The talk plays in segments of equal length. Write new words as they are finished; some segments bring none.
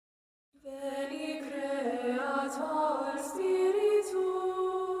Creator Spiritus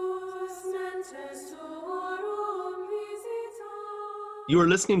mentes tuorum visita. You are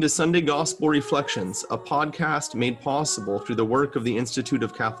listening to Sunday Gospel Reflections, a podcast made possible through the work of the Institute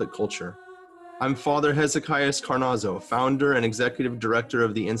of Catholic Culture. I'm Father Hezekiah Carnazzo, founder and executive director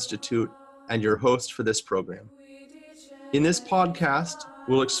of the Institute, and your host for this program. In this podcast,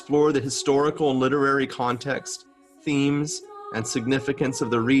 we'll explore the historical and literary context, themes, and significance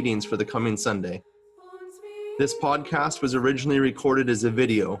of the readings for the coming Sunday. This podcast was originally recorded as a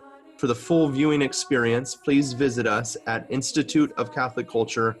video. For the full viewing experience, please visit us at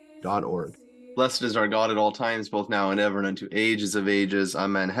instituteofcatholicculture.org. Blessed is our God at all times, both now and ever, and unto ages of ages.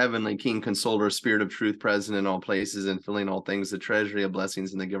 Amen. Heavenly King, Consoler, Spirit of truth, present in all places and filling all things, the treasury of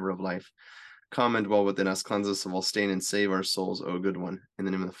blessings and the giver of life. Come and dwell within us, cleanse us of all stain, and save our souls, O good one. In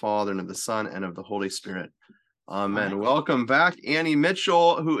the name of the Father, and of the Son, and of the Holy Spirit. Amen. Welcome back, Annie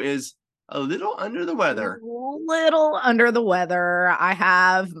Mitchell, who is a little under the weather. I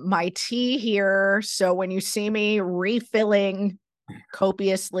have my tea here. So when you see me refilling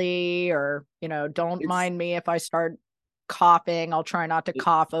copiously, or, don't mind me if I start coughing. I'll try not to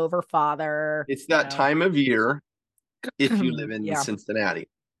cough over Father. It's that time of year if you live in Cincinnati.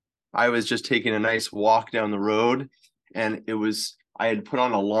 I was just taking a nice walk down the road, and I had put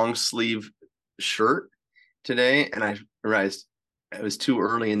on a long sleeve shirt today, and I realized it was too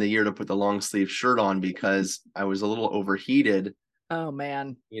early in the year to put the long sleeve shirt on because I was a little overheated. Oh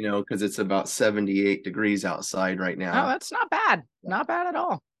man. Because it's about 78 degrees outside right now. Oh, that's not bad. Not bad at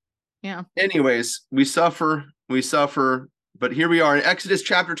all. Yeah. Anyways, we suffer, but here we are in Exodus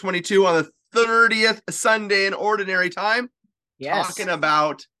chapter 22 on the 30th Sunday in ordinary time. Yes. Talking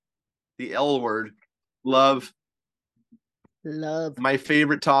about the L word, love. My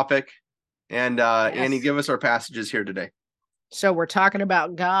favorite topic. And yes. Annie, give us our passages here today. So we're talking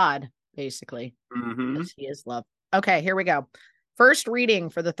about God, basically. Because he is love. Okay, here we go. First reading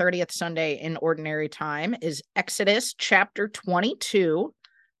for the 30th Sunday in ordinary time is Exodus chapter 22,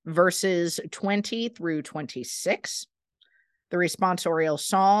 verses 20 through 26. The responsorial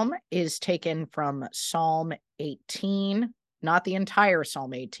psalm is taken from Psalm 18, not the entire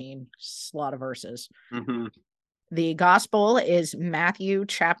Psalm 18, it's a lot of verses. The gospel is Matthew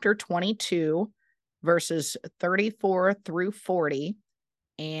chapter 22, verses 34 through 40.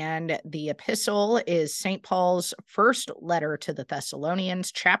 And the epistle is St. Paul's first letter to the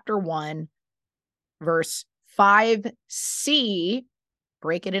Thessalonians, chapter 1, verse 5c.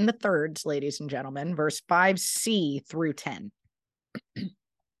 Break it into thirds, ladies and gentlemen. Verse 5c through 10.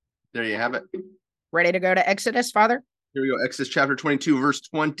 There you have it. Ready to go to Exodus, Father? Here we go. Exodus chapter 22, verse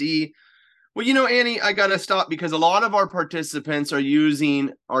 20. Well, Annie, I got to stop because a lot of our participants are using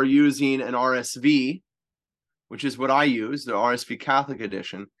an RSV, which is what I use, the RSV Catholic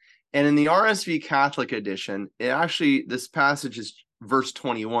edition. And in the RSV Catholic edition, this passage is verse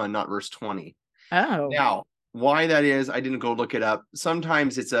 21, not verse 20. Oh. Now, why that is, I didn't go look it up.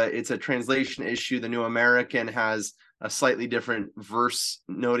 Sometimes it's a translation issue. The New American has a slightly different verse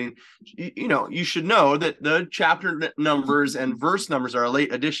noting. You should know that the chapter numbers and verse numbers are a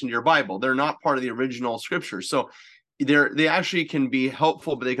late addition to your Bible. They're not part of the original scripture. So they actually can be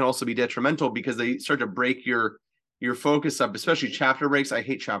helpful, but they can also be detrimental because they start to break your focus up, especially chapter breaks. I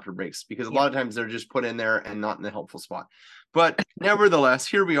hate chapter breaks because a lot of times they're just put in there and not in the helpful spot. But nevertheless,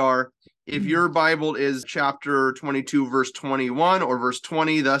 here we are. If your Bible is chapter 22, verse 21 or verse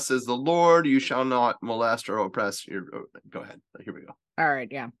 20, thus says the Lord, you shall not molest or oppress. Go ahead. Here we go. All right.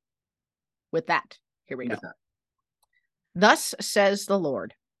 Yeah. With that, here we go. Thus says the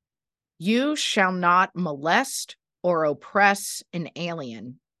Lord, you shall not molest or oppress an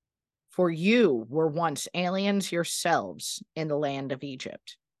alien, for you were once aliens yourselves in the land of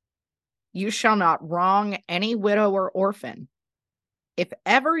Egypt. You shall not wrong any widow or orphan. If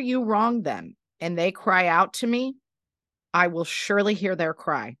ever you wrong them and they cry out to me, I will surely hear their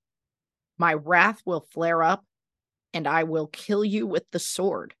cry. My wrath will flare up, and I will kill you with the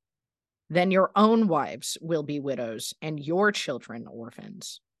sword. Then your own wives will be widows, and your children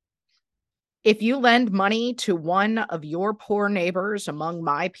orphans. If you lend money to one of your poor neighbors among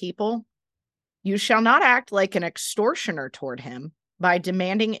my people, you shall not act like an extortioner toward him by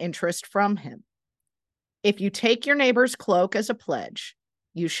demanding interest from him. If you take your neighbor's cloak as a pledge,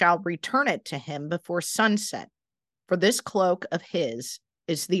 you shall return it to him before sunset, for this cloak of his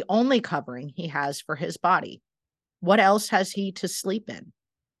is the only covering he has for his body. What else has he to sleep in?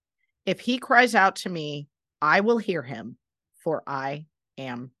 If he cries out to me, I will hear him, for I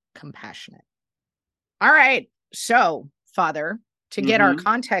am compassionate. All right. So, Father, to get our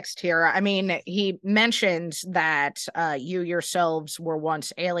context here, I mean, he mentions that you yourselves were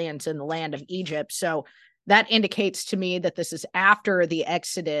once aliens in the land of Egypt. So that indicates to me that this is after the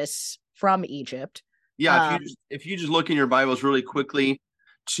Exodus from Egypt. Yeah, if you just look in your Bibles really quickly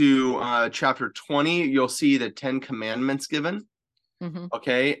to chapter 20, you'll see the 10 commandments given.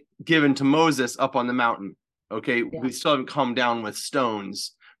 Okay, given to Moses up on the mountain. Okay, we still haven't come down with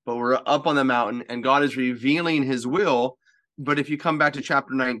stones, but we're up on the mountain and God is revealing his will. But if you come back to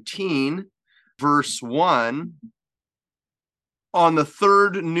chapter 19, verse 1, on the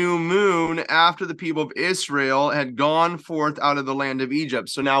third new moon after the people of Israel had gone forth out of the land of Egypt.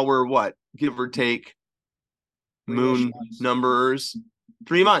 So now we're what? Give or take moon numbers,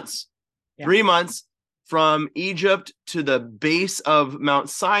 3 months. 3 months from Egypt to the base of Mount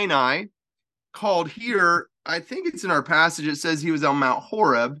Sinai, called here, I think it's in our passage, it says he was on Mount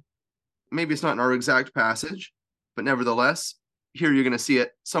Horeb. Maybe it's not in our exact passage, but nevertheless, here you're going to see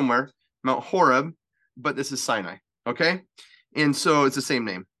it somewhere, Mount Horeb, but this is Sinai, okay? And so it's the same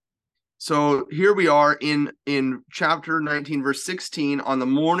name. So here we are in chapter 19, verse 16, on the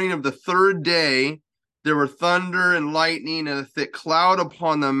morning of the third day, there were thunder and lightning and a thick cloud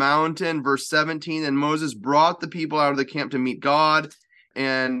upon the mountain. Verse 17, and Moses brought the people out of the camp to meet God,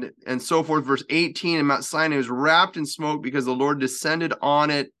 and so forth. Verse 18, and Mount Sinai was wrapped in smoke because the Lord descended upon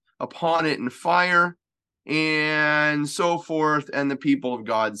it in fire, and so forth. And the people of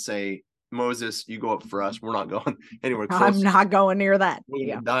God say, Moses, you go up for us. We're not going anywhere close. I'm not going near that. We're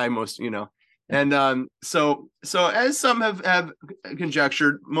gonna die most, And so as some have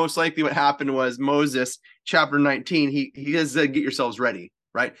conjectured, most likely what happened was Moses, chapter 19, he says, get yourselves ready,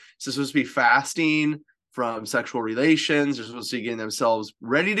 right? So it's supposed to be fasting from sexual relations. They're supposed to be getting themselves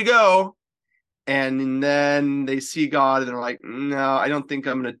ready to go. And then they see God and they're like, no, I don't think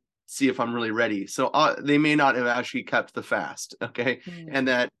I'm going to see if I'm really ready. So they may not have actually kept the fast. Okay.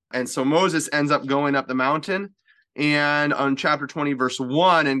 And so Moses ends up going up the mountain. And on chapter 20, verse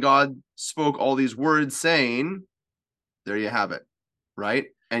 1, and God spoke all these words saying, there you have it, right?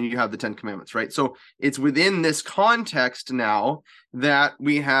 And you have the 10 commandments, right? So it's within this context now that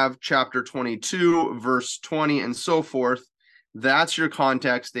we have chapter 22, verse 20, and so forth. That's your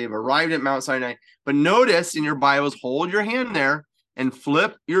context. They've arrived at Mount Sinai. But notice in your Bibles, hold your hand there and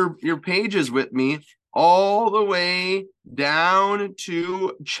flip your pages with me all the way down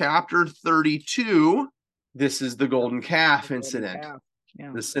to chapter 32. This is the golden calf incident,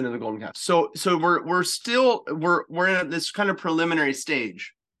 the sin of the golden calf. So we're in this kind of preliminary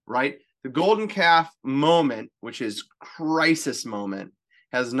stage, right? The golden calf moment, which is crisis moment,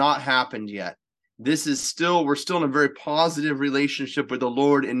 has not happened yet. We're still in a very positive relationship with the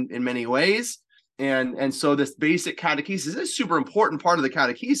Lord in many ways. And so this basic catechesis is a super important part of the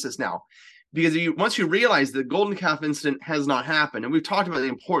catechesis now, because once you realize the golden calf incident has not happened, and we've talked about the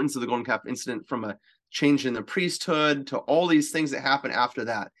importance of the golden calf incident from a change in the priesthood to all these things that happen after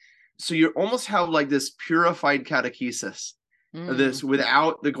that. So you almost have like this purified catechesis, this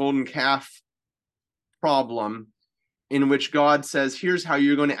without the golden calf problem, in which God says, here's how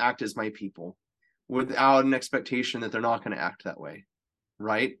you're going to act as my people, without an expectation that they're not going to act that way,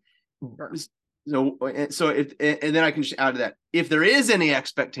 right? Sure. And then I can just add to that, if there is any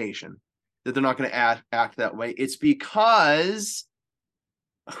expectation that they're not going to act that way, it's because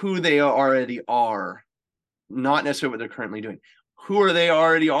who they already are, not necessarily what they're currently doing. Who are they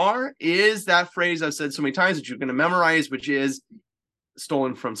already are is that phrase I've said so many times that you're going to memorize, which is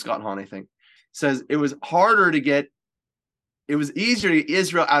stolen from Scott Hahn, I think. Says it was easier to get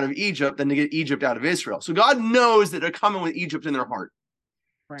Israel out of Egypt than to get Egypt out of Israel. So God knows that they're coming with Egypt in their heart.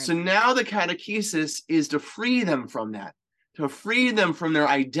 Right. So now the catechesis is to free them from that, to free them from their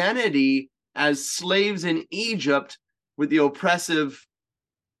identity as slaves in Egypt with the oppressive,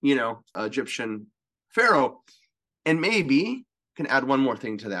 Egyptian Pharaoh. And maybe can add one more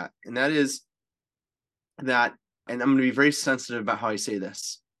thing to that. And that is that, and I'm going to be very sensitive about how I say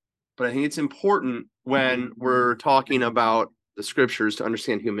this, but I think it's important when we're talking about the scriptures to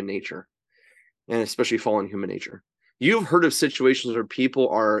understand human nature, and especially fallen human nature. You've heard of situations where people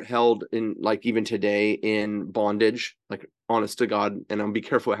are held in, like even today, in bondage, like honest to God, and I'll be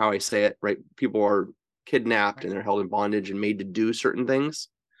careful how I say it, right? People are kidnapped and they're held in bondage and made to do certain things.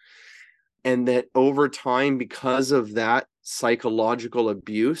 And that over time, because of that psychological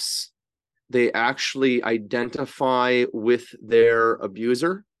abuse, they actually identify with their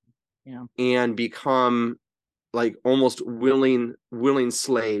abuser and become like almost willing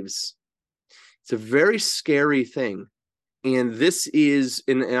slaves. It's a very scary thing. And this is,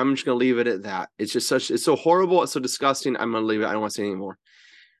 and I'm just going to leave it at that. It's so horrible. It's so disgusting. I'm going to leave it. I don't want to say anymore.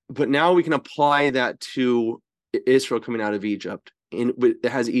 But now we can apply that to Israel coming out of Egypt. It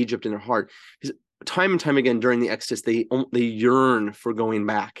has Egypt in their heart. Because time and time again during the Exodus, they yearn for going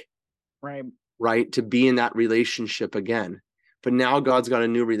back. Right. right? To be in that relationship again. But now God's got a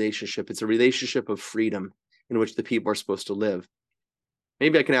new relationship. It's a relationship of freedom in which the people are supposed to live.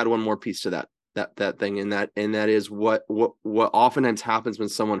 Maybe I can add one more piece to that thing, and that is what oftentimes happens when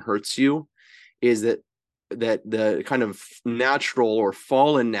someone hurts you is that the kind of natural or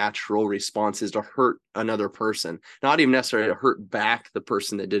fallen natural response is to hurt another person, not even necessarily to hurt back the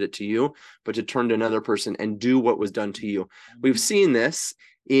person that did it to you, but to turn to another person and do what was done to you. We've seen this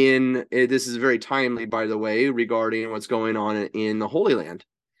this is very timely, by the way, regarding what's going on in the Holy Land.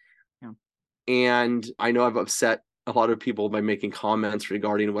 Yeah. And I know I've upset a lot of people by making comments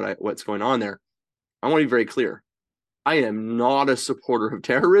regarding what's going on there. I want to be very clear. I am not a supporter of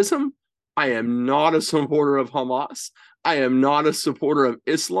terrorism. I am not a supporter of Hamas. I am not a supporter of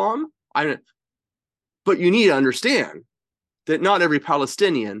Islam. But you need to understand that not every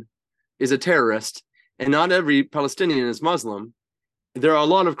Palestinian is a terrorist, and not every Palestinian is Muslim. There are a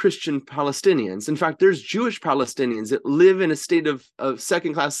lot of Christian Palestinians. In fact, there's Jewish Palestinians that live in a state of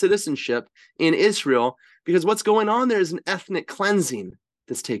second-class citizenship in Israel, because what's going on there is an ethnic cleansing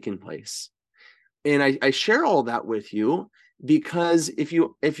that's taking place. And I share all that with you because if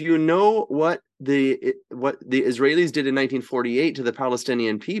you know what the Israelis did in 1948 to the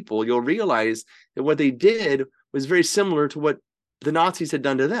Palestinian people, you'll realize that what they did was very similar to what the Nazis had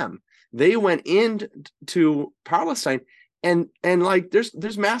done to them. They went into Palestine and like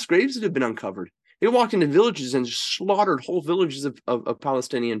there's mass graves that have been uncovered. They walked into villages and slaughtered whole villages of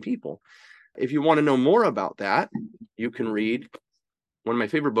Palestinian people. If you want to know more about that, you can read one of my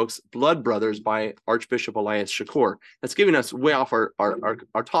favorite books, Blood Brothers by Archbishop Elias Shakur. That's giving us way off our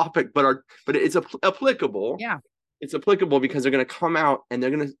topic, but it's applicable. Yeah. It's applicable because they're going to come out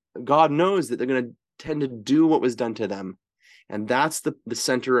and God knows that they're going to tend to do what was done to them. And that's the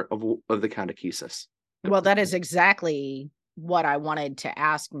center of the catechesis. Well, that is exactly what I wanted to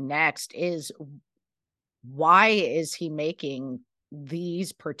ask next is why is he making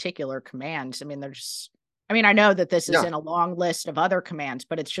these particular commands? I mean, I know that this is in a long list of other commands,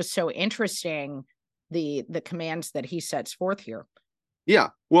 but it's just so interesting the commands that he sets forth here. Yeah.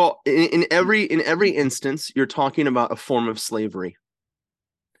 Well, in every instance, you're talking about a form of slavery,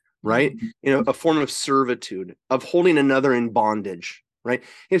 right? A form of servitude, of holding another in bondage, right?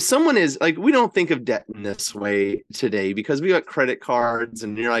 If someone is like, we don't think of debt in this way today because we got credit cards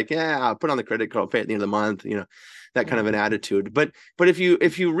and you're like, yeah, I'll put on the credit card, pay at the end of the month, that kind of an attitude. But if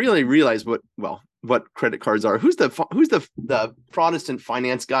you really realize what credit cards are, who's the Protestant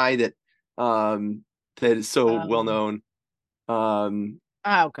finance guy that is so well known?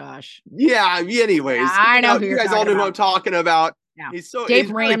 Oh gosh. Yeah. Anyways, I know who you guys all know who I'm talking about. Yeah. He's Dave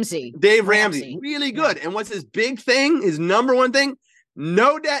Ramsey. Dave Ramsey, really good. Yeah. And what's his big thing? His number one thing?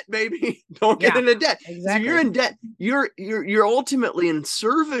 No debt, baby. Don't get into debt. Exactly. So you're in debt. You're ultimately in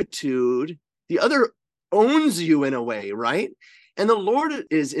servitude. The other owns you in a way, right? And the Lord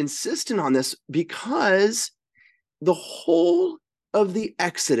is insistent on this because the whole of the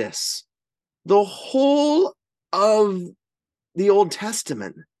Exodus, the whole of the Old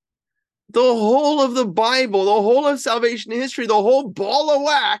Testament, the whole of the Bible, the whole of salvation history, the whole ball of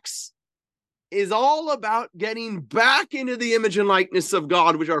wax is all about getting back into the image and likeness of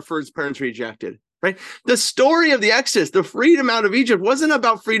God, which our first parents rejected, right? The story of the Exodus, the freedom out of Egypt, wasn't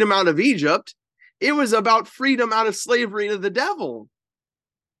about freedom out of Egypt. It was about freedom out of slavery to the devil.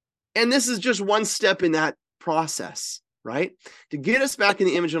 And this is just one step in that process, right? To get us back in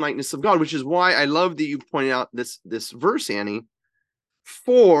the image and likeness of God, which is why I love that you pointed out this verse, Annie.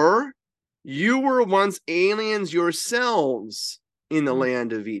 For you were once aliens yourselves in the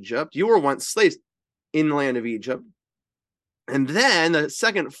land of Egypt. You were once slaves in the land of Egypt. And then the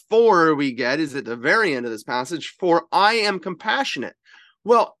second "for" we get is at the very end of this passage, for I am compassionate.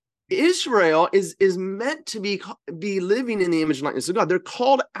 Well, Israel is meant to be living in the image and likeness of God. They're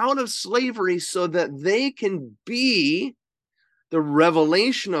called out of slavery so that they can be the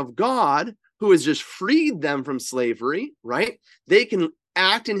revelation of God who has just freed them from slavery, right? They can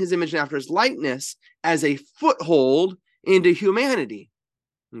act in his image and after his likeness as a foothold into humanity.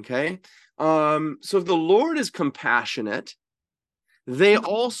 Okay. So if the Lord is compassionate, they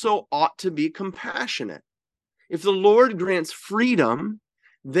also ought to be compassionate. If the Lord grants freedom,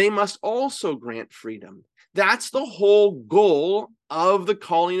 they must also grant freedom. That's the whole goal of the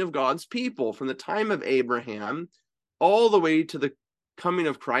calling of God's people from the time of Abraham all the way to the coming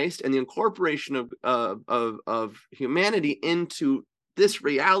of Christ and the incorporation of humanity into this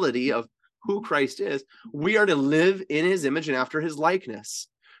reality of who Christ is. We are to live in his image and after his likeness.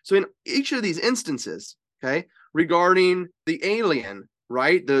 So in each of these instances, okay, regarding the alien,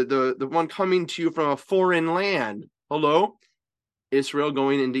 right, the one coming to you from a foreign land, hello, Israel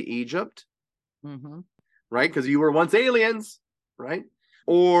going into Egypt, Mhm. right? Because you were once aliens, right?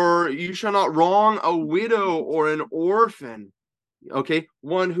 Or you shall not wrong a widow or an orphan, okay?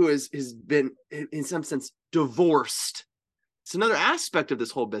 One who has been, in some sense, divorced. It's another aspect of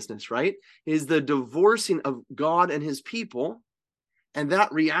this whole business, right? Is the divorcing of God and his people, and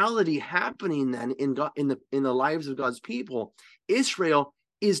that reality happening then in God, in the lives of God's people. Israel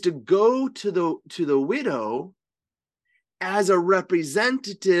is to go to the widow as a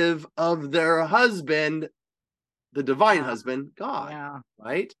representative of their husband, the divine husband, God,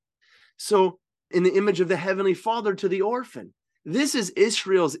 right? So in the image of the heavenly Father to the orphan, this is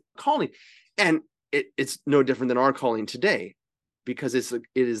Israel's calling. And it's no different than our calling today, because it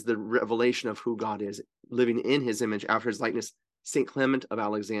is the revelation of who God is, living in his image after his likeness. St. Clement of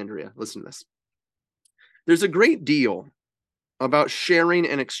Alexandria. Listen to this. There's a great deal about sharing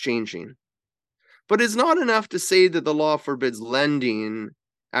and exchanging, but it's not enough to say that the law forbids lending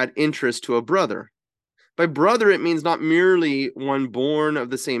at interest to a brother. By brother, it means not merely one born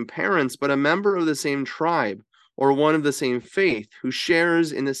of the same parents, but a member of the same tribe, or one of the same faith, who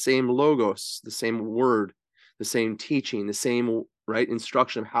shares in the same logos, the same word, the same teaching, the same right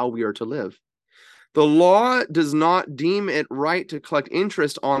instruction of how we are to live. The law does not deem it right to collect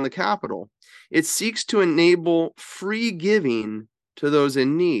interest on the capital. It seeks to enable free giving to those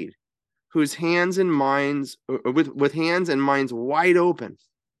in need, whose hands and minds, with hands and minds wide open.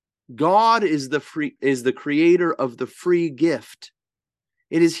 God is the creator of the free gift.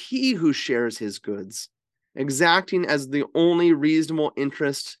 It is he who shares his goods, exacting as the only reasonable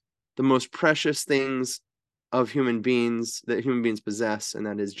interest the most precious things of human beings that human beings possess, and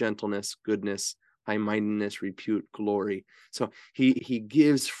that is gentleness, goodness, high-mindedness, repute, glory. So he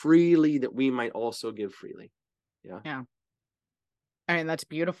gives freely that we might also give freely. Yeah. I mean, that's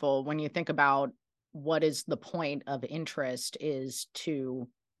beautiful when you think about what is the point of interest is to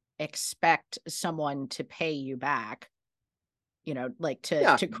expect someone to pay you back, like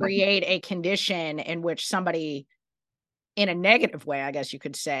to create a condition in which somebody, in a negative way, I guess you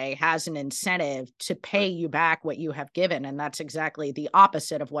could say, has an incentive to pay you back what you have given. And that's exactly the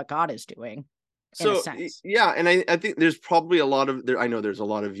opposite of what God is doing. So yeah, and I think there's probably a lot of I know there's a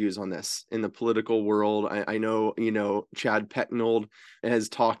lot of views on this in the political world. I know Chad Pecknold has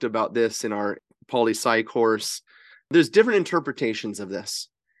talked about this in our poli-sci course. There's different interpretations of this,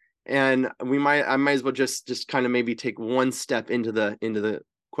 and I might as well just kind of maybe take one step into the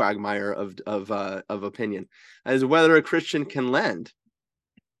quagmire of opinion as whether a Christian can lend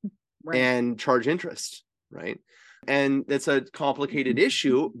and charge interest, right? And it's a complicated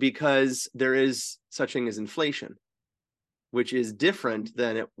issue because there is such thing as inflation, which is different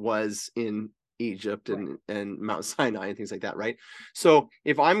than it was in Egypt and Mount Sinai and things like that, right? So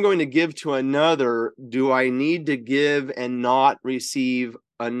if I'm going to give to another, do I need to give and not receive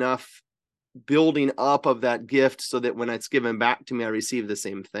enough building up of that gift so that when it's given back to me, I receive the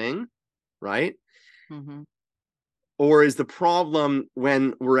same thing, right? Mm-hmm. Or is the problem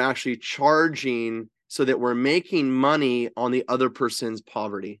when we're actually charging so that we're making money on the other person's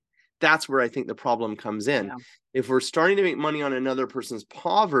poverty? That's where I think the problem comes in. Yeah. If we're starting to make money on another person's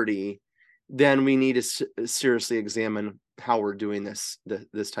poverty, then we need to seriously examine how we're doing this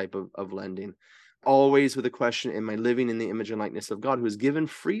type of lending. Always with the question, am I living in the image and likeness of God who is given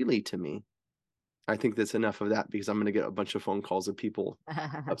freely to me? I think that's enough of that, because I'm going to get a bunch of phone calls of people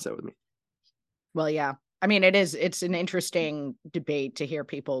upset with me. Well, yeah. I mean, it's an interesting debate to hear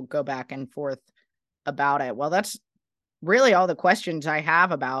people go back and forth about it. Well, that's really all the questions I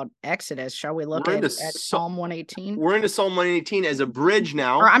have about Exodus. Shall we look at Psalm 118? We're into Psalm 118 as a bridge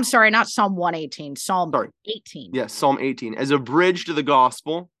now. Or I'm sorry, not Psalm 118, Psalm 18. Yes, Psalm 18 as a bridge to the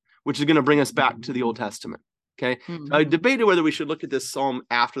gospel, which is going to bring us back to the Old Testament. Okay. Mm-hmm. I debated whether we should look at this psalm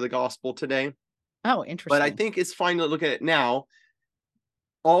after the gospel today. Oh, interesting. But I think it's fine to look at it now,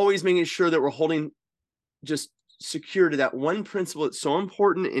 always making sure that we're holding just secure to that one principle that's so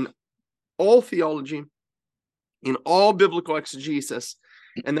important in all theology, in all biblical exegesis,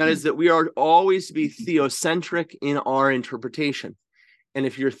 and that is that we are always to be theocentric in our interpretation. And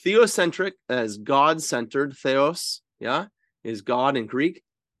if you're theocentric as God-centered, theos, is God in Greek,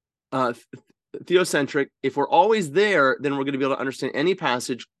 theocentric, if we're always there, then we're going to be able to understand any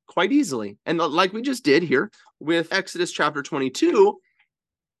passage quite easily. And like we just did here with Exodus chapter 22,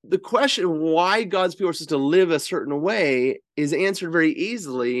 the question why God's people are supposed to live a certain way is answered very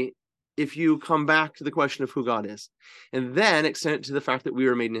easily if you come back to the question of who God is, and then extend it to the fact that we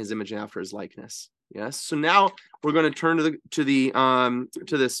were made in his image and after his likeness. Yes. So now we're going to turn to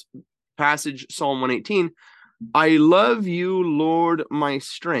this passage, Psalm 118. I love you, Lord, my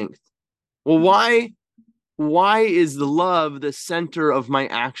strength. Well, why is the love the center of my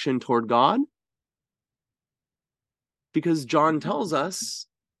action toward God? because John tells us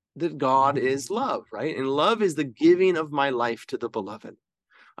that God is love, right? And love is the giving of my life to the beloved.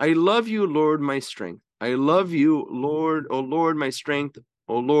 I love you, Lord, my strength. I love you, Lord, O Lord, my strength,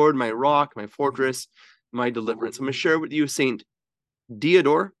 O Lord, my rock, my fortress, my deliverance. I'm going to share with you Saint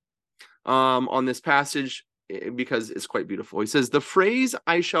Diodore on this passage because it's quite beautiful. He says, the phrase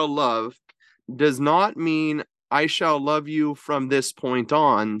I shall love does not mean I shall love you from this point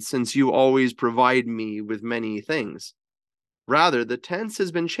on, since you always provide me with many things. Rather, the tense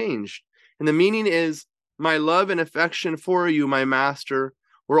has been changed, and the meaning is, my love and affection for you, my master,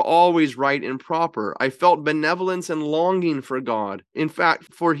 were always right and proper. I felt benevolence and longing for God. In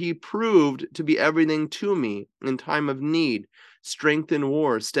fact, for he proved to be everything to me in time of need, strength in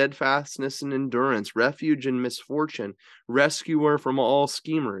war, steadfastness and endurance, refuge in misfortune, rescuer from all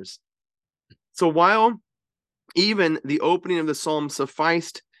schemers. So while even the opening of the psalm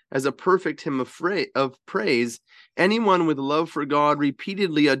sufficed as a perfect hymn of praise, anyone with love for God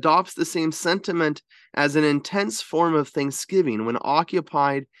repeatedly adopts the same sentiment as an intense form of thanksgiving when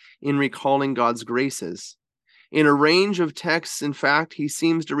occupied in recalling God's graces. In a range of texts, in fact, he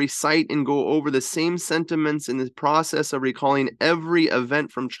seems to recite and go over the same sentiments in the process of recalling every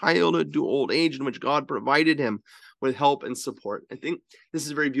event from childhood to old age in which God provided him with help and support. I think this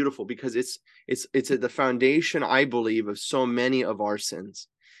is very beautiful because it's at the foundation, I believe, of so many of our sins.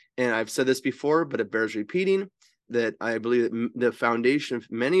 And I've said this before, but it bears repeating, that I believe that the foundation of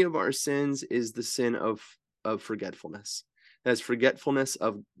many of our sins is the sin of forgetfulness. That's forgetfulness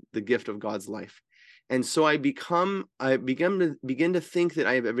of the gift of God's life. And so I begin to think that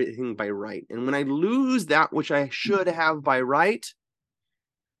I have everything by right. And when I lose that which I should have by right,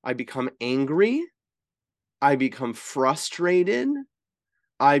 I become angry. I become frustrated.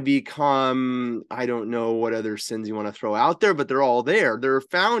 I don't know what other sins you want to throw out there, but they're all there. They're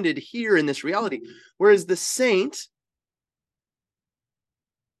founded here in this reality. Whereas the saint,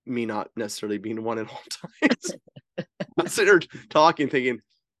 me not necessarily being one at all times, I'm sitting here talking, thinking,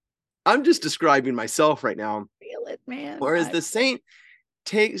 I'm just describing myself right now. Feel it, man. Whereas the saint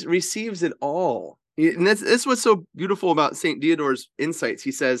receives it all. And that's what's so beautiful about Saint Diodore's insights.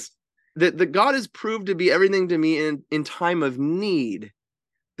 He says that God has proved to be everything to me in time of need.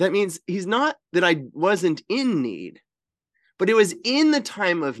 That means he's not that I wasn't in need, but it was in the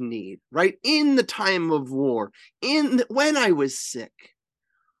time of need, right? In the time of war, when I was sick,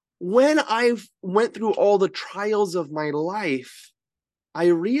 when I went through all the trials of my life, I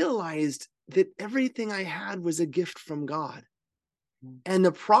realized that everything I had was a gift from God. And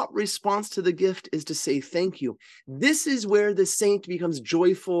the proper response to the gift is to say thank you. This is where the saint becomes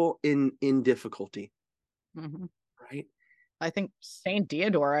joyful in difficulty. Mm-hmm. Right? I think Saint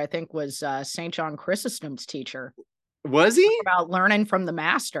Diodore, was Saint John Chrysostom's teacher. Was he? About learning from the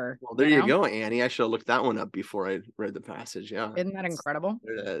master. Well, there you go, Annie. I should have looked that one up before I read the passage. Yeah. Isn't that incredible?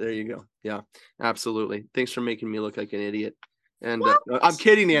 There you go. Yeah, absolutely. Thanks for making me look like an idiot. And Well, I'm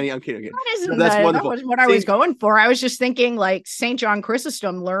kidding, Annie. I'm kidding. That's wonderful. That was what I was going for. I was just thinking, like, Saint John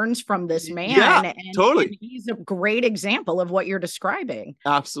Chrysostom learns from this man. Yeah, and totally. He's a great example of what you're describing.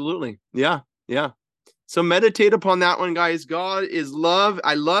 Absolutely. Yeah. So meditate upon that one, guys. God is love.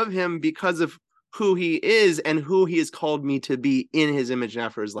 I love him because of who he is and who he has called me to be in his image and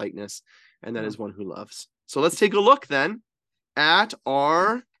after his likeness. And that is one who loves. So let's take a look then at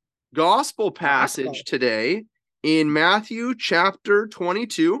our gospel passage today in Matthew chapter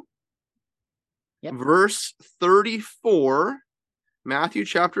 22, verse 34. Matthew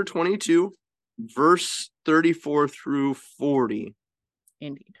chapter 22, verse 34 through 40.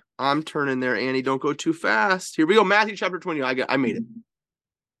 Indeed. I'm turning there, Annie. Don't go too fast. Here we go. Matthew chapter 20. I made it.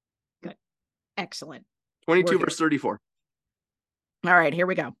 Good. Excellent. 22 verse 34. All right, here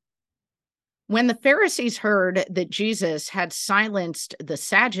we go. When the Pharisees heard that Jesus had silenced the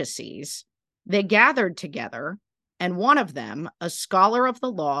Sadducees, they gathered together, and one of them, a scholar of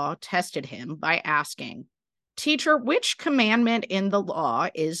the law, tested him by asking, "Teacher, which commandment in the law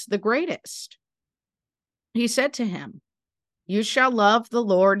is the greatest?" He said to him, "You shall love the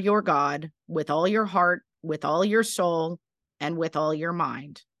Lord your God with all your heart, with all your soul, and with all your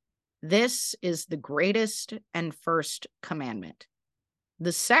mind. This is the greatest and first commandment.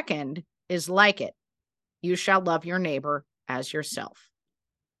 The second is like it. You shall love your neighbor as yourself.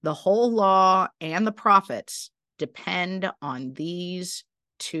 The whole law and the prophets depend on these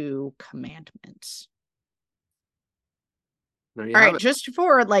two commandments." All right, just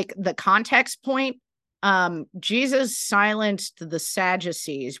for like the context point, Jesus silenced the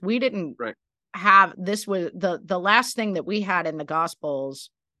Sadducees. We didn't have this. Was the last thing that we had in the Gospels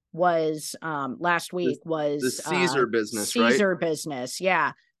was last week was the Caesar business, Caesar business.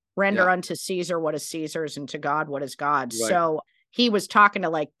 Yeah. Render Yeah. unto Caesar what is Caesar's, and to God what is God's. Right. So he was talking to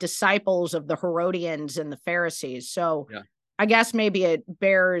like disciples of the Herodians and the Pharisees. So Yeah. I guess maybe it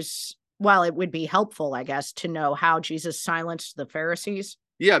would be helpful, I guess, to know how Jesus silenced the Pharisees.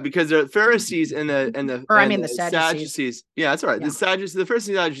 Yeah, because the Pharisees and the The Sadducees. Yeah, that's all right. Yeah. The Pharisees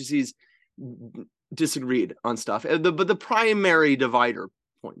and Sadducees disagreed on stuff. But the primary divider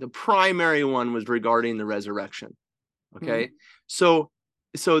point, the primary one, was regarding the resurrection. Okay. Mm-hmm.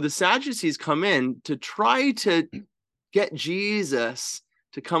 So the Sadducees come in to try to get Jesus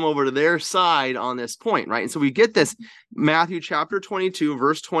to come over to their side on this point, right? And so we get this, Matthew chapter 22,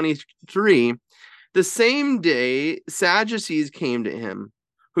 verse 23. The same day, Sadducees came to him,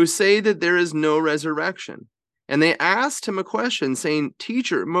 who say that there is no resurrection. And they asked him a question, saying,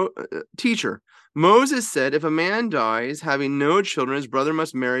 Teacher, Moses said, if a man dies having no children, his brother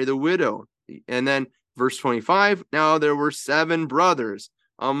must marry the widow. And then verse 25, now there were 7 brothers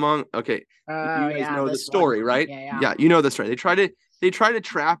among, okay, you guys know the story, right? Yeah, you know the story. They try to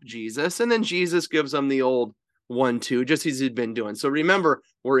trap Jesus, and then Jesus gives them the old 1-2, just as he'd been doing. So remember,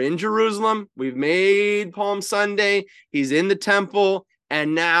 we're in Jerusalem. We've made Palm Sunday. He's in the temple,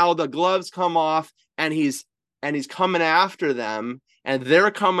 and now the gloves come off, and he's coming after them, and they're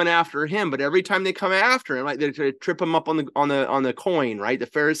coming after him. But every time they come after him, like they try to trip him up on the coin, right? The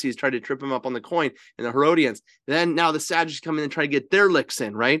Pharisees try to trip him up on the coin, and the Herodians. Then now the Sadducees come in and try to get their licks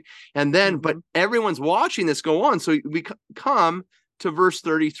in, right? And then, but everyone's watching this go on. So we come to verse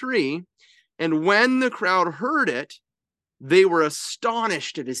 33. And when the crowd heard it, they were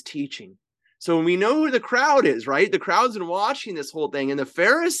astonished at his teaching. So we know who the crowd is, right? The crowd's been watching this whole thing, and the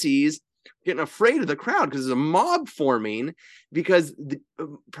Pharisees getting afraid of the crowd because there's a mob forming, because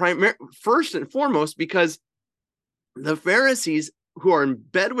first and foremost, because the Pharisees, who are in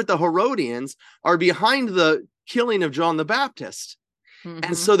bed with the Herodians, are behind the killing of John the Baptist.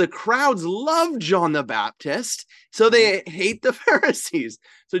 And so the crowds love John the Baptist, so they hate the Pharisees.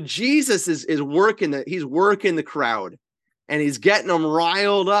 So Jesus is working the crowd, and he's getting them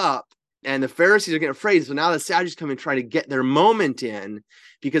riled up, and the Pharisees are getting afraid. So now the Sadducees come and try to get their moment in,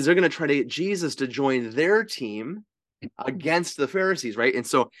 because they're going to try to get Jesus to join their team against the Pharisees, right? And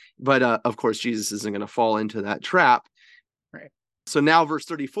so, but of course, Jesus isn't going to fall into that trap. Right. So now verse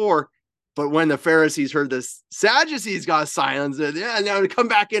 34, but when the Pharisees heard this, Sadducees got silenced. Yeah, now to come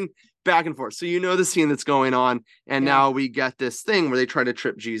back and forth. So you know the scene that's going on. And now we get this thing where they try to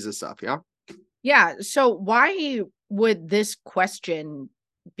trip Jesus up. Yeah. Yeah. So why would this question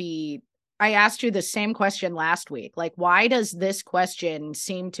be? I asked you the same question last week. Like, why does this question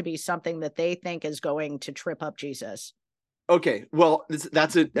seem to be something that they think is going to trip up Jesus? Okay, well,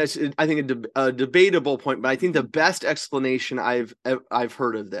 that's I think a debatable point, but I think the best explanation I've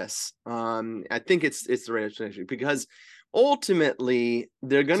heard of this, I think it's the right explanation, because ultimately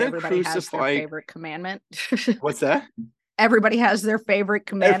they're going to crucify. Has their favorite commandment. What's that? Everybody has their favorite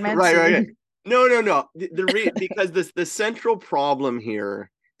commandments. Right. No. Because the central problem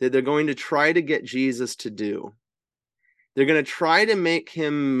here that they're going to try to get Jesus to do, they're going to try to make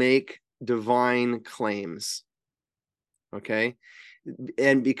him make divine claims. Okay,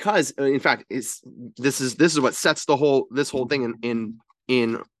 and because in fact this is what sets this whole thing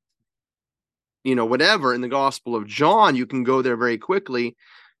in whatever, in the Gospel of John. You can go there very quickly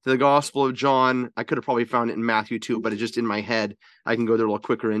to the Gospel of John. I could have probably found it in Matthew too, but it's just in my head. I can go there a little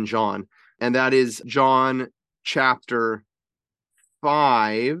quicker in John, and that is John chapter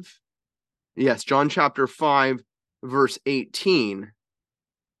 5. Yes, John chapter 5, verse 18.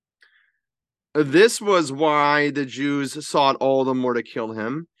 This was why the Jews sought all the more to kill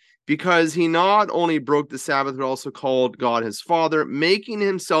him, because he not only broke the Sabbath, but also called God his Father, making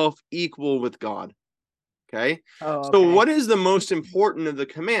himself equal with God. Okay. So what is the most important of the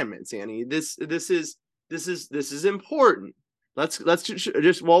commandments, Annie? This is important. Let's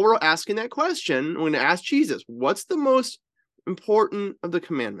just while we're asking that question, we're going to ask Jesus, what's the most important of the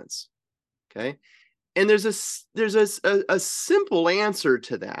commandments? Okay. And there's a simple answer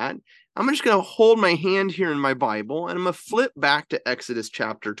to that. I'm just going to hold my hand here in my Bible, and I'm going to flip back to Exodus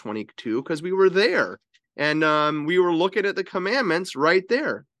chapter 22, because we were there, and we were looking at the commandments right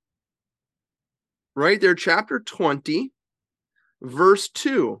there. Right there, chapter 20, verse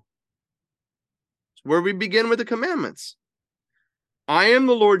 2. It's where we begin with the commandments. I am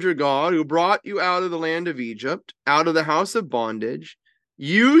the Lord your God, who brought you out of the land of Egypt, out of the house of bondage.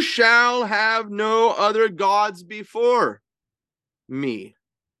 You shall have no other gods before me.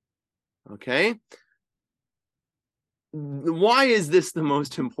 Okay. Why is this the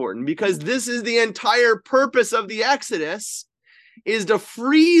most important? Because this is the entire purpose of the Exodus, is to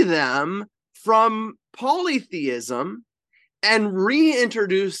free them from polytheism and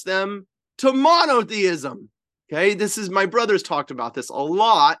reintroduce them to monotheism. Okay, this is, my brother's talked about this a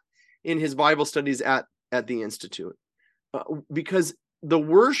lot in his Bible studies at the Institute, because the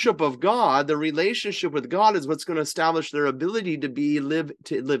worship of God, the relationship with God, is what's going to establish their ability to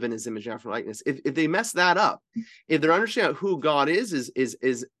live in His image after likeness. If they mess that up, if their understanding of who God is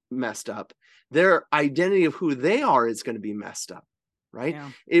messed up, their identity of who they are is going to be messed up, right?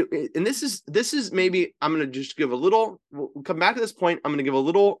 Yeah. And this is maybe, I'm going to just give a little. We'll come back to this point. I'm going to give a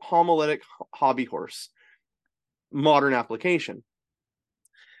little homiletic hobby horse modern application.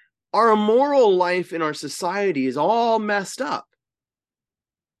 Our immoral life in our society is all messed up.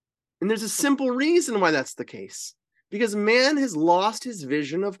 And there's a simple reason why that's the case. Because man has lost his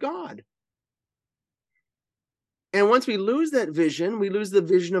vision of God. And once we lose that vision, we lose the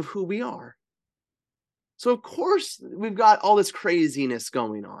vision of who we are. So of course, we've got all this craziness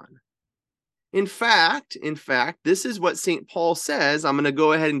going on. In fact, this is what St. Paul says. I'm going to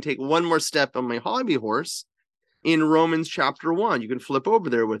go ahead and take one more step on my hobby horse in Romans chapter 1. You can flip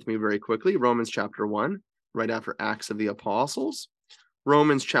over there with me very quickly. Romans chapter 1, right after Acts of the Apostles.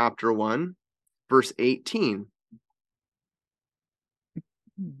 Romans chapter 1, verse 18.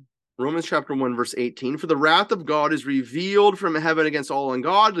 Romans chapter 1, verse 18. For the wrath of God is revealed from heaven against all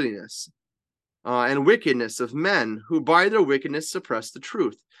ungodliness and wickedness of men, who by their wickedness suppress the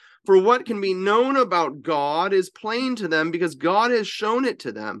truth. For what can be known about God is plain to them, because God has shown it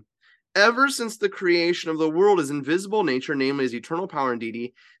to them. Ever since the creation of the world, His invisible nature, namely His eternal power and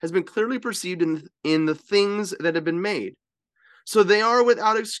deity, has been clearly perceived in the things that have been made. So they are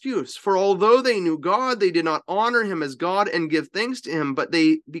without excuse. For although they knew God, they did not honor Him as God and give thanks to Him, but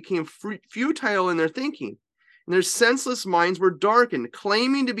they became futile in their thinking, and their senseless minds were darkened.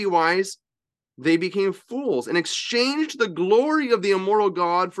 Claiming to be wise, they became fools and exchanged the glory of the immortal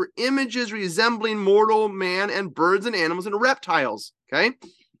God for images resembling mortal man and birds and animals and reptiles. Okay?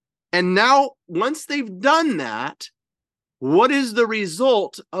 And now, once they've done that, what is the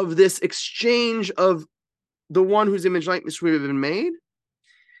result of this exchange of the one whose image likeness we have been made?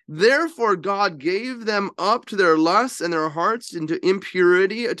 Therefore, God gave them up to their lusts and their hearts into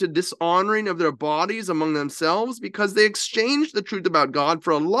impurity, to dishonoring of their bodies among themselves, because they exchanged the truth about God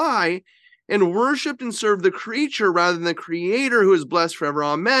for a lie and worshipped and served the creature rather than the Creator, who is blessed forever.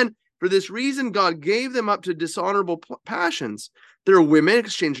 Amen. For this reason, God gave them up to dishonorable passions. Their women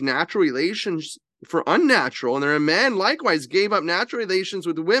exchanged natural relations for unnatural, and their men likewise gave up natural relations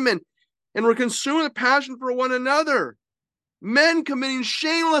with women and were consumed with passion for one another, men committing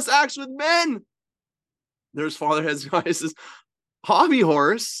shameless acts with men. There's Father Hezekiah's hobby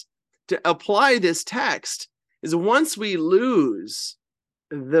horse to apply this text, is once we lose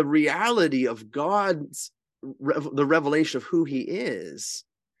the reality of God's, the revelation of who He is,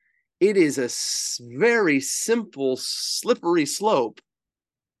 it is a very simple, slippery slope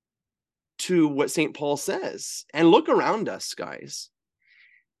to what St. Paul says. And look around us, guys.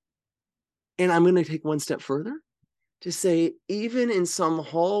 And I'm going to take one step further to say, even in some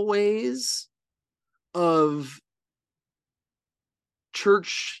hallways of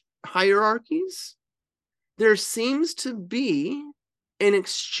church hierarchies, there seems to be an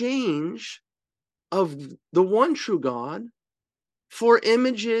exchange of the one true God for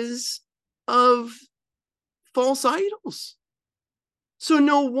images of false idols. So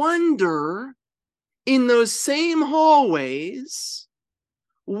no wonder in those same hallways,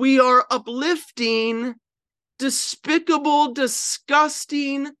 we are uplifting despicable,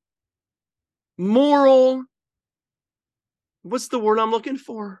 disgusting, moral, what's the word I'm looking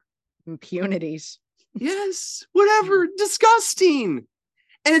for? Impunities. Yes, whatever, disgusting.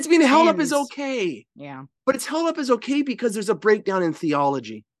 And it's being held up as Sins. okay. Yeah. But it's held up as okay because there's a breakdown in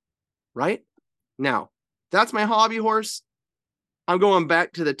theology, right? Now, that's my hobby horse. I'm going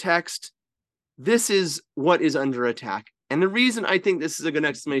back to the text. This is what is under attack. And the reason I think this is a good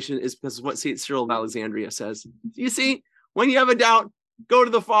explanation is because of what St. Cyril of Alexandria says. You see, when you have a doubt, go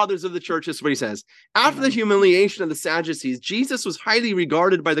to the fathers of the church. This is what he says. After the humiliation of the Sadducees, Jesus was highly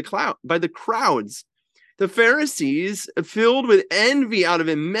regarded by the crowds. The Pharisees, filled with envy out of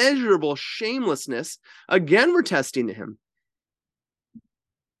immeasurable shamelessness, again were testing him,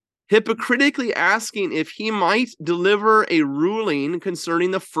 hypocritically asking if he might deliver a ruling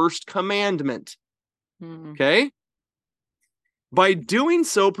concerning the first commandment. Okay? By doing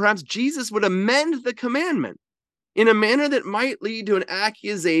so, perhaps Jesus would amend the commandment in a manner that might lead to an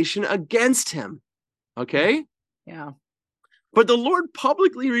accusation against him. Okay? Yeah. But the Lord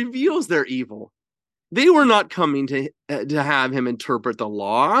publicly reveals their evil. They were not coming to have him interpret the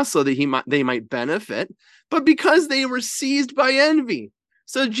law so that they might benefit, but because they were seized by envy.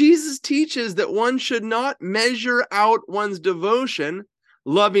 So Jesus teaches that one should not measure out one's devotion,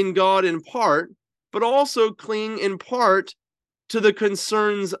 loving God in part, but also cling in part to the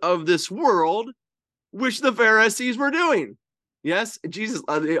concerns of this world, which the Pharisees were doing. Yes, Jesus,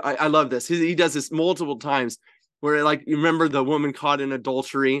 I love this. He does this multiple times where, like, you remember the woman caught in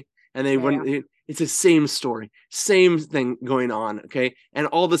adultery, and it's the same story, same thing going on, okay? And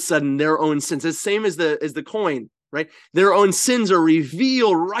all of a sudden, their own sins, the same as the coin, right? Their own sins are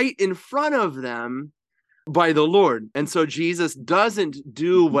revealed right in front of them by the Lord. And so Jesus doesn't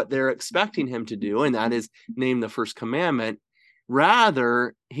do what they're expecting him to do, and that is name the first commandment.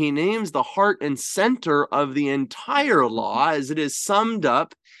 Rather, he names the heart and center of the entire law as it is summed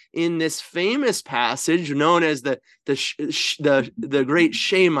up in this famous passage known as the great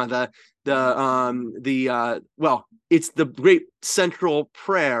Shema, it's the great central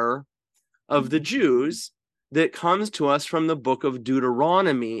prayer of the Jews that comes to us from the book of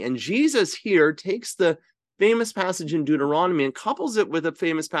Deuteronomy. And Jesus here takes the famous passage in Deuteronomy and couples it with a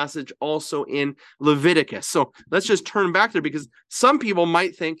famous passage also in Leviticus. So let's just turn back there, because some people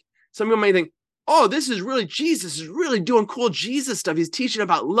might think, oh, this is really, Jesus is really doing cool Jesus stuff. He's teaching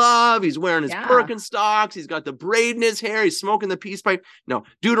about love. He's wearing his Birkenstocks. He's got the braid in his hair. He's smoking the peace pipe. No,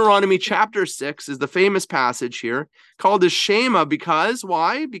 Deuteronomy chapter 6 is the famous passage here called the Shema. Because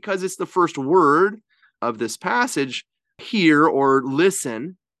why? Because it's the first word of this passage. Hear or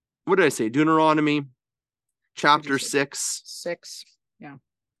listen. What did I say? Deuteronomy chapter 6. 6. Yeah.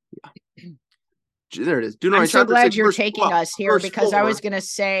 There it is. I'm so glad you're taking us here, because I was going to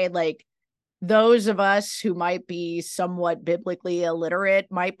say, like, those of us who might be somewhat biblically illiterate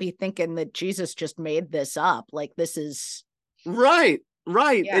might be thinking that Jesus just made this up. Like, this is right.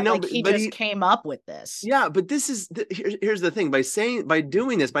 Yeah, and like he came up with this. Yeah, but this is here's the thing. By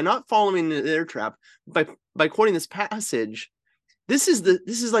doing this, by not following their trap, by quoting this passage, this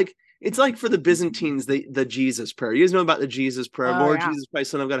is like, it's like for the Byzantines, the Jesus prayer. You guys know about the Jesus prayer. Lord Jesus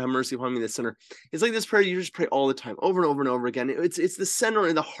Christ, Son of God, have mercy upon me, the sinner. It's like this prayer you just pray all the time, over and over and over again. It's the center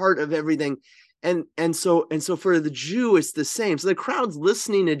and the heart of everything. And so for the Jew, it's the same. So the crowds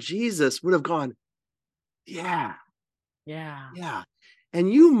listening to Jesus would have gone, yeah. And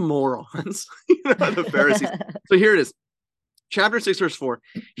you morons, the Pharisees. So here it is. Chapter 6, verse 4.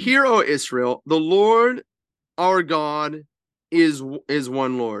 Hear, O Israel, the Lord our God is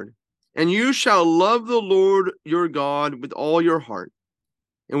one Lord. And you shall love the Lord your God with all your heart,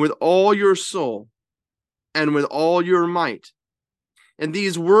 and with all your soul, and with all your might. And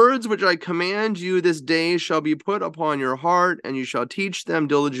these words which I command you this day shall be put upon your heart, and you shall teach them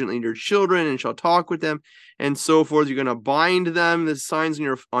diligently to your children, and shall talk with them, and so forth. You're going to bind them, the signs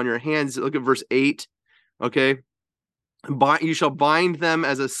on your hands. Look at verse 8. Okay. You shall bind them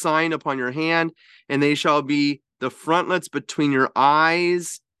as a sign upon your hand, and they shall be the frontlets between your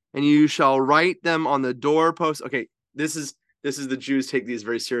eyes, and you shall write them on the doorposts. Okay, this is the Jews take these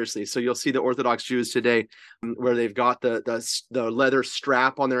very seriously. So you'll see the Orthodox Jews today, where they've got the leather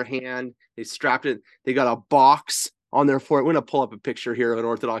strap on their hand. They strapped it. They got a box on their forehead. We're going to pull up a picture here of an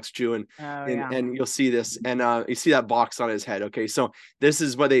Orthodox Jew, and you'll see this. And you see that box on his head. Okay, so this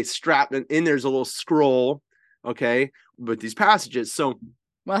is what they strapped in. There's a little scroll, okay, with these passages. So,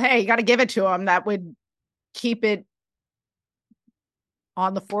 well, hey, you got to give it to them. That would keep it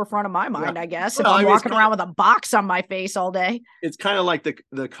on the forefront of my mind, I guess. If I'm walking around with a box on my face all day. It's kind of like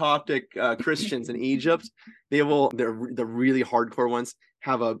the Coptic Christians in Egypt. They're the really hardcore ones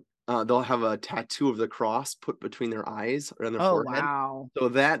they'll have a tattoo of the cross put between their eyes or on their forehead. Wow. So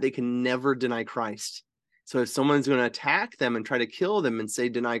that they can never deny Christ. So if someone's going to attack them and try to kill them and say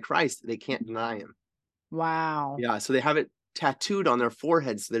deny Christ, they can't deny him. Wow. Yeah, so they have it tattooed on their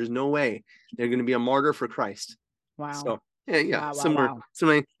foreheads. So there's no way they're going to be a martyr for Christ. Wow. So yeah, wow.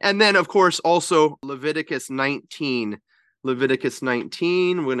 Similar. And then, of course, also Leviticus 19. Leviticus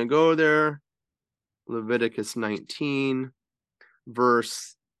 19, we're going to go there. Leviticus 19,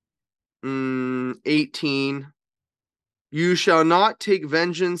 verse 18. You shall not take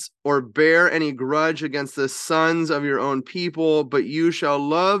vengeance or bear any grudge against the sons of your own people, but you shall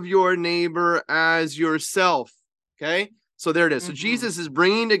love your neighbor as yourself. Okay? So there it is. Mm-hmm. So Jesus is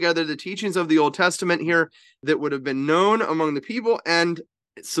bringing together the teachings of the Old Testament here that would have been known among the people, and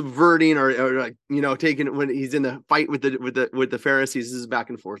subverting or taking when he's in the fight with the Pharisees. This is back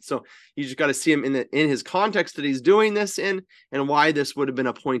and forth. So you just got to see him in his context that he's doing this in, and why this would have been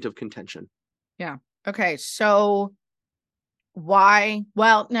a point of contention. Yeah. Okay. So why?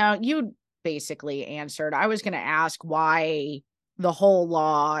 Well, now you basically answered. I was going to ask why the whole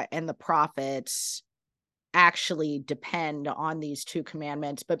law and the prophets actually depend on these two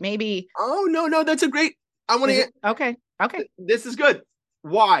commandments, but maybe. Oh, no, that's a great. I want to. Okay. This is good.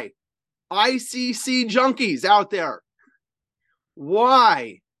 Why? ICC junkies out there.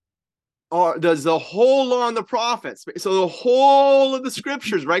 Why does the whole law and the prophets, so the whole of the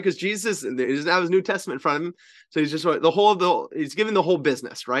scriptures, right? Because Jesus, he doesn't have his New Testament in front of him, so he's just he's giving the whole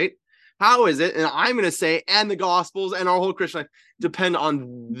business, right? How is it? And I'm going to say, and the Gospels and our whole Christian life depend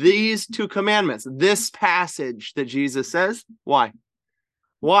on these two commandments. This passage that Jesus says. Why?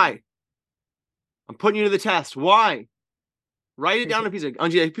 Why? I'm putting you to the test. Why? Write it down on a piece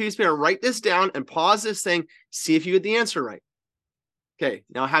of paper. Write this down and pause this thing. See if you get the answer right. Okay.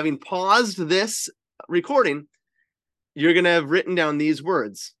 Now, having paused this recording, you're going to have written down these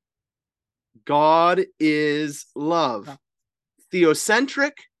words. God is love.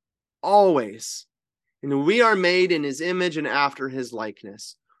 Theocentric, always. And we are made in his image and after his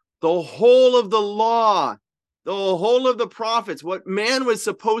likeness. The whole of the law, the whole of the prophets, what man was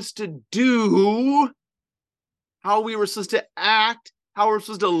supposed to do, how we were supposed to act, how we're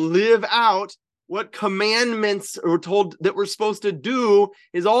supposed to live out, what commandments we're told that we're supposed to do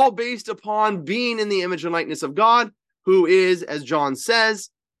is all based upon being in the image and likeness of God, who is, as John says,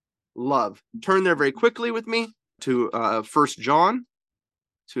 love. Turn there very quickly with me to 1 John,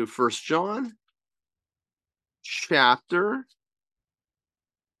 chapter.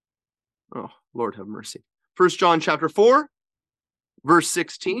 Oh, Lord have mercy. 1 John chapter 4, verse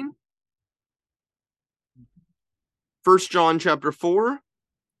 16. 1 John chapter 4,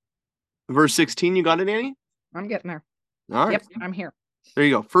 verse 16. You got it, Annie? I'm getting there. All right. Yep, I'm here. There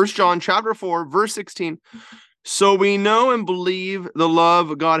you go. 1 John chapter 4, verse 16. So we know and believe the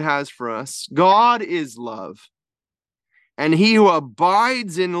love God has for us. God is love. And he who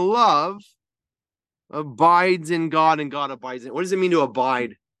abides in love abides in God and God abides in. What does it mean to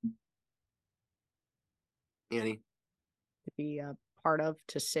abide? Annie? To be a part of,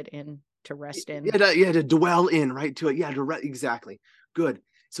 to sit in, to rest in. Yeah, to dwell in, right? To it. Yeah, exactly. Good.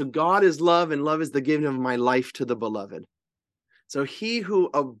 So God is love, and love is the giving of my life to the beloved. So he who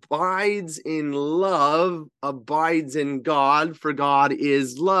abides in love abides in God, for God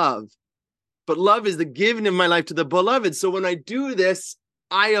is love. But love is the giving of my life to the beloved. So when I do this,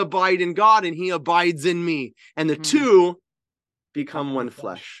 I abide in God and he abides in me. And the two become one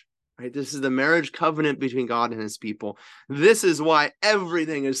flesh. Right? This is the marriage covenant between God and his people. This is why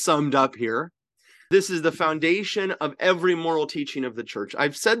everything is summed up here. This is the foundation of every moral teaching of the church.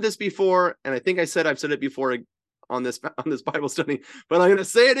 I've said this before, and I think I've said it before on this Bible study, but I'm going to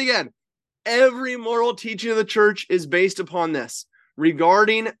say it again. Every moral teaching of the church is based upon this,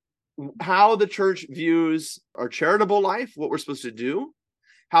 regarding how the church views our charitable life, what we're supposed to do,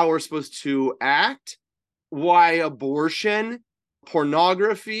 how we're supposed to act, why abortion,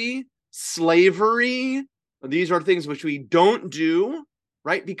 pornography, slavery, these are things which we don't do,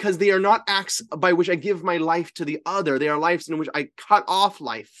 right? Because they are not acts by which I give my life to the other. They are lives in which I cut off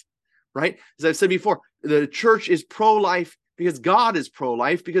life, right? As I've said before, the church is pro-life because God is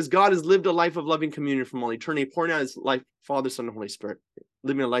pro-life, because God has lived a life of loving communion from all eternity, pouring out his life, Father, Son, and Holy Spirit,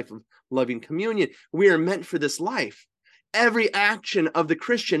 living a life of loving communion. We are meant for this life. Every action of the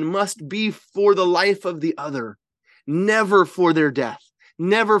Christian must be for the life of the other, never for their death,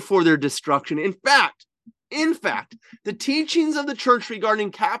 never for their destruction. In fact, the teachings of the church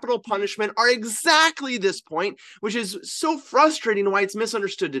regarding capital punishment are exactly this point, which is so frustrating why it's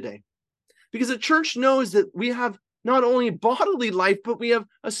misunderstood today. Because the church knows that we have not only bodily life, but we have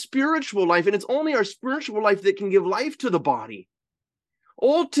a spiritual life, and it's only our spiritual life that can give life to the body.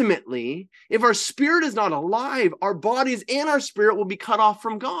 Ultimately, if our spirit is not alive, our bodies and our spirit will be cut off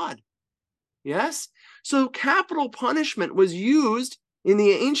from God. Yes? So capital punishment was used in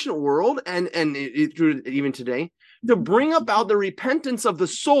the ancient world and even today to bring about the repentance of the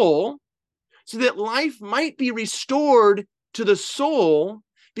soul so that life might be restored to the soul,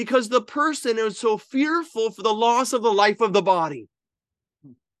 because the person is so fearful for the loss of the life of the body.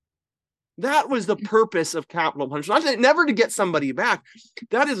 That was the purpose of capital punishment. Never to get somebody back.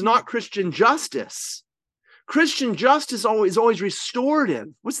 That is not Christian justice. Christian justice is always restorative.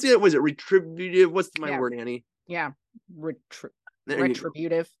 Was it retributive? What's my word, Annie? Yeah.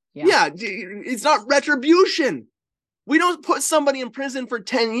 Retributive. Yeah, it's not retribution. We don't put somebody in prison for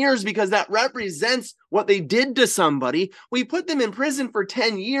 10 years because that represents what they did to somebody. We put them in prison for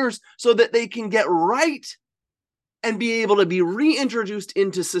 10 years so that they can get right and be able to be reintroduced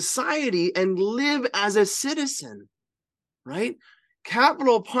into society and live as a citizen, right?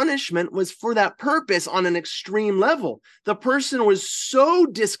 Capital punishment was for that purpose on an extreme level. The person was so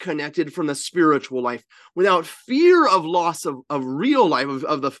disconnected from the spiritual life, without fear of loss of real life,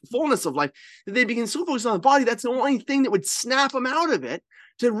 of the fullness of life, that they begin so focused on the body. That's the only thing that would snap them out of it,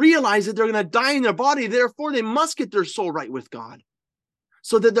 to realize that they're going to die in their body. Therefore, they must get their soul right with God.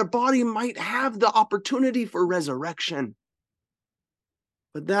 so that their body might have the opportunity for resurrection.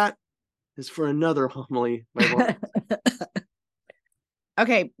 But that is for another homily, my Lord.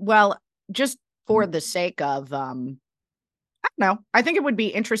 Okay, well, just for the sake of, I don't know, I think it would be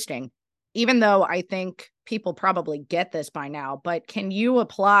interesting, even though I think people probably get this by now, but can you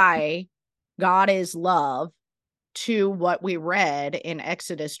apply God is love to what we read in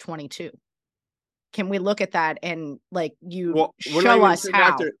Exodus 22? Can we look at that and like show us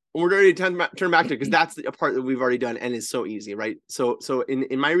how? We're already turn back to it because that's the part that we've already done and it's so easy, right? So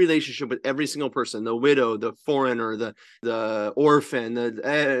in my relationship with every single person, the widow, the foreigner, the orphan, the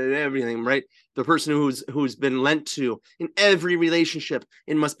everything, right? The person who's been lent to, in every relationship,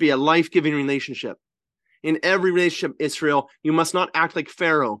 it must be a life-giving relationship. In every relationship, Israel, you must not act like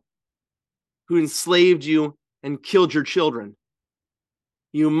Pharaoh, who enslaved you and killed your children.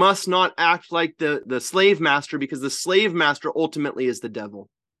 You must not act like the slave master, because the slave master ultimately is the devil.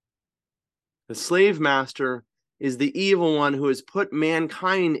 The slave master is the evil one who has put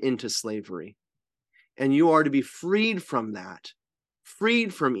mankind into slavery. And you are to be freed from that,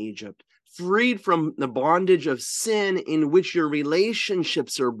 freed from Egypt, freed from the bondage of sin in which your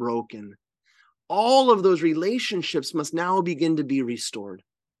relationships are broken. All of those relationships must now begin to be restored.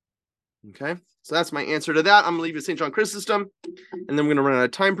 Okay, so that's my answer to that. I'm going to leave you St. John Chrysostom, and then we're going to run out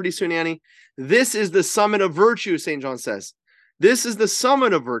of time pretty soon, Annie. This is the summit of virtue, St. John says. This is the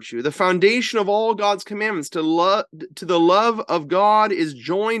summit of virtue, the foundation of all God's commandments. To the love of God is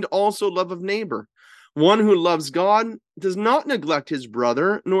joined also love of neighbor. One who loves God does not neglect his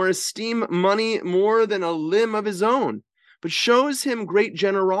brother, nor esteem money more than a limb of his own, but shows him great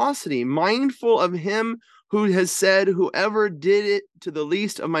generosity, mindful of him who has said, whoever did it to the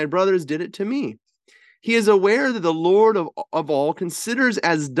least of my brothers did it to me. He is aware that the Lord of all considers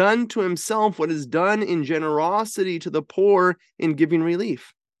as done to himself what is done in generosity to the poor in giving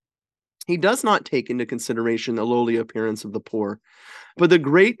relief. He does not take into consideration the lowly appearance of the poor, but the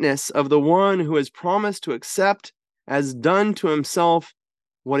greatness of the one who has promised to accept as done to himself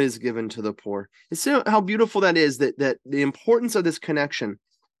what is given to the poor. It's how beautiful that is, that the importance of this connection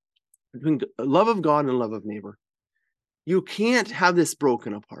between love of God and love of neighbor. You can't have this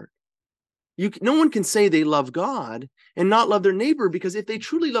broken apart. No one can say they love God and not love their neighbor, because if they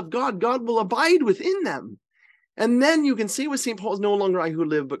truly love God, God will abide within them. And then you can say with St. Paul, no longer I who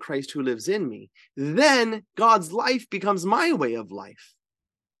live, but Christ who lives in me. Then God's life becomes my way of life,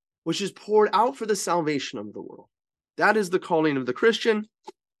 which is poured out for the salvation of the world. That is the calling of the Christian.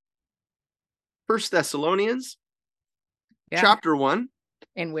 1 Thessalonians, chapter 1.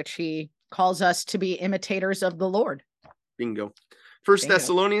 In which he calls us to be imitators of the Lord. Bingo. 1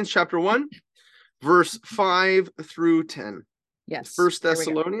 Thessalonians chapter 1, verse 5 through 10. Yes. 1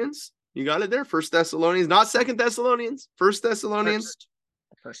 Thessalonians. You got it there? 1 Thessalonians, not 2 Thessalonians. 1 Thessalonians.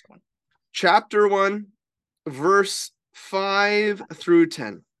 The first one. Chapter 1, verse 5 through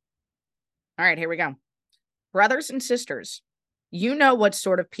 10. All right, here we go. Brothers and sisters, you know what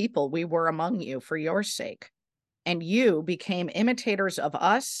sort of people we were among you for your sake. And you became imitators of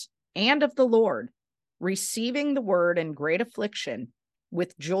us and of the Lord, receiving the word in great affliction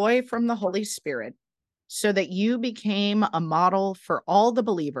with joy from the Holy Spirit, so that you became a model for all the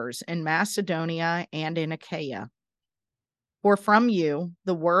believers in Macedonia and in Achaia. For from you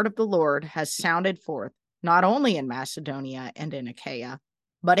the word of the Lord has sounded forth, not only in Macedonia and in Achaia,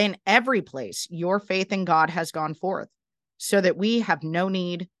 but in every place your faith in God has gone forth, so that we have no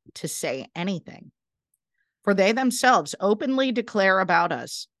need to say anything. For they themselves openly declare about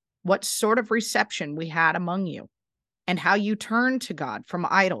us what sort of reception we had among you, and how you turned to God from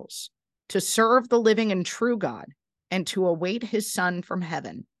idols, to serve the living and true God, and to await his Son from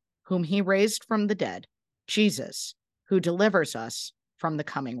heaven, whom he raised from the dead, Jesus, who delivers us from the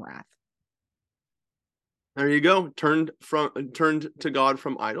coming wrath. There you go. Turned to God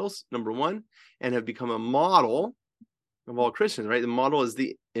from idols, number one, and have become a model of all Christians, right? The model is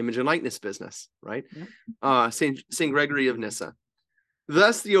the image and likeness business, right? Yep. Saint Gregory of Nyssa.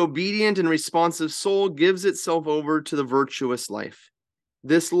 Thus, the obedient and responsive soul gives itself over to the virtuous life.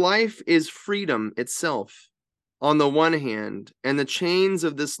 This life is freedom itself, on the one hand, and the chains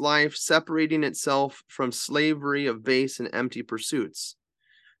of this life separating itself from slavery of base and empty pursuits.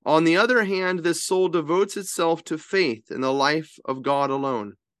 On the other hand, this soul devotes itself to faith in the life of God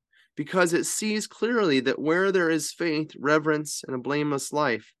alone, because it sees clearly that where there is faith, reverence, and a blameless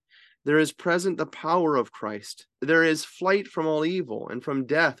life, there is present the power of Christ. There is flight from all evil and from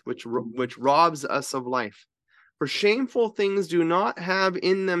death, which robs us of life. For shameful things do not have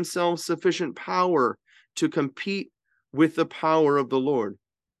in themselves sufficient power to compete with the power of the Lord.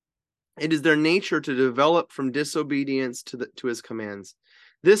 It is their nature to develop from disobedience to his commands.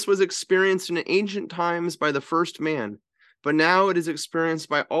 This was experienced in ancient times by the first man, but now it is experienced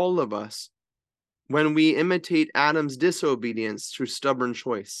by all of us when we imitate Adam's disobedience through stubborn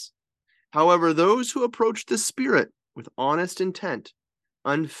choice. However, those who approach the Spirit with honest intent,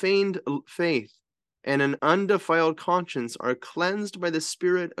 unfeigned faith, and an undefiled conscience are cleansed by the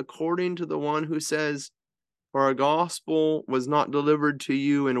Spirit according to the one who says, "For our gospel was not delivered to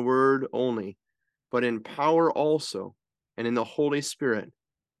you in word only, but in power also, and in the Holy Spirit,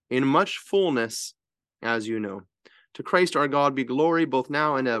 in much fullness, as you know. To Christ our God be glory both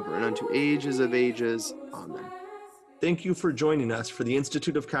now and ever, and unto ages of ages. Amen." Thank you for joining us for the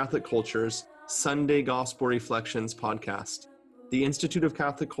Institute of Catholic Culture's Sunday Gospel Reflections podcast. The Institute of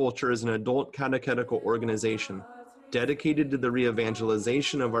Catholic Culture is an adult catechetical organization dedicated to the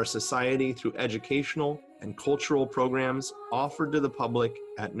re-evangelization of our society through educational and cultural programs offered to the public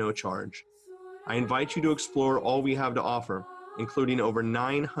at no charge. I invite you to explore all we have to offer, including over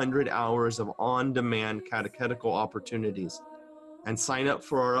 900 hours of on-demand catechetical opportunities, and sign up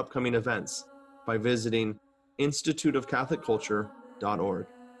for our upcoming events by visiting instituteofcatholicculture.org.